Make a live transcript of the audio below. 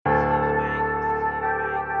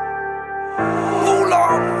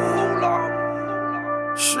Moolah,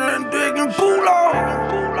 Shin digging Moolah.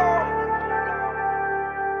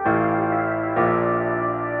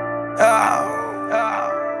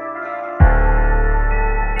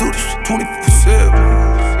 Do this shit 24/7.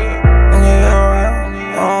 Nigga, yeah, right.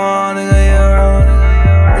 Oh, nigga, yeah, right.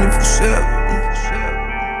 24/7.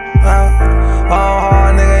 Oh,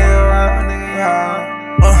 nigga, yeah, right.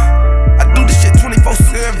 I do this shit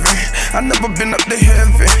 24/7. I never been up to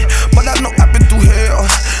heaven, but I know I've been through hell,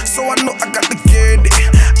 so I know I got to get it.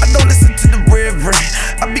 I don't listen to the reverend.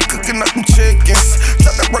 I be cooking up them chickens,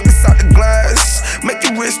 drop that work inside the glass, make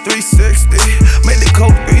your wrist 360, make the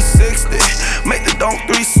coke 360, make the donk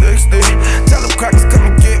 360. Tell them crackers come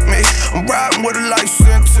and get me. I'm riding with a life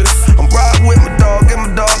sentence. I'm riding with my dog, and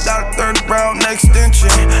my dog got a 30 round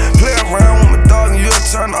extension. Play around with my dog, and you'll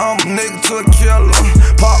turn a humble nigga to a killer.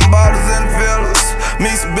 Popping bottles in the villas,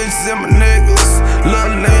 meet some bitches and my niggas.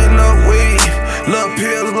 Little lean, little weed, little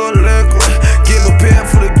pills, little liquor. Give a pill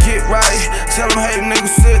for the get right. Tell them, hey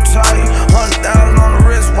niggas, sit tight. 100,000 on the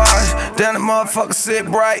wristwatch. Damn, the motherfucker sit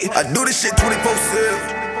bright. I do this shit 24/7.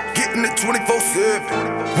 Getting it 24/7.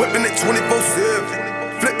 Whipping it 24/7.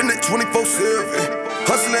 Flipping it 24/7.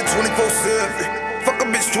 Hustling 24/7. Fuck a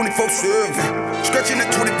bitch 24/7. Stretching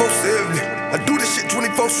it 24/7. I do this shit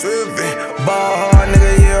 24/7. Ball hard,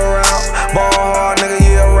 nigga, year round. Ball hard, nigga,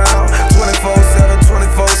 year round. 24/7,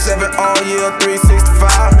 24/7, all year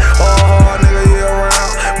 365. Ball hard, nigga, year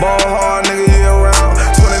round. Ball hard, nigga, year round.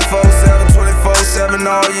 24/7, 24/7,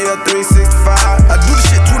 all year 365. I do this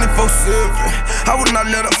shit 24/7. I would not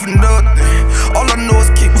let up for nothing. All I know is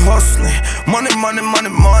keep hustling. Money, money, money,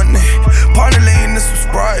 money. Party lane, this was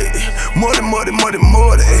Sprite. Muddy, muddy, muddy,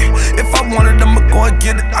 muddy. If I wanted, I'ma go and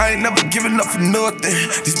get it. I ain't never giving up for nothing.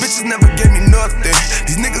 These bitches never gave me nothing.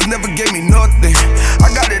 These niggas never gave me nothing. I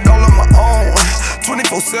got it all on my own.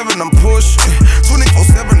 24/7 I'm pushing.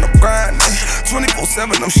 24/7 I'm grinding.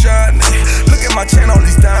 24/7 I'm shining. Look at my chain, all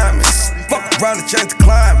these diamonds. Fuck around and change the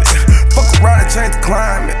climate. Fuck around and change the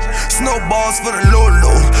climate. Snowballs for the low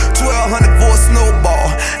low. 1200 for a snowball.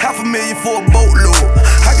 $500,000 for a boatload.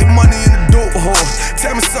 I get money in the dope hole.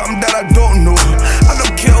 Tell me something that I don't know. I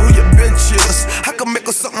don't care who your bitch is. I can make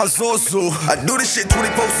her suck my zozo. I do this shit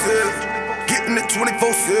 24/7. Getting it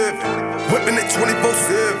 24/7. Whipping it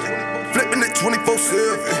 24/7. Flipping it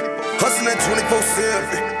 24/7. Hustling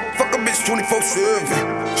 24/7. Fuck a bitch 24/7.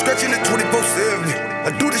 Stretching it 24/7. I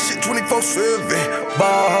do this shit 24/7.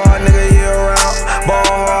 Ball hard, nigga, year round. Ball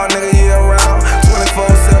hard, nigga, year round.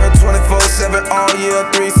 24/7, 24/7, all year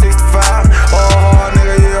 360.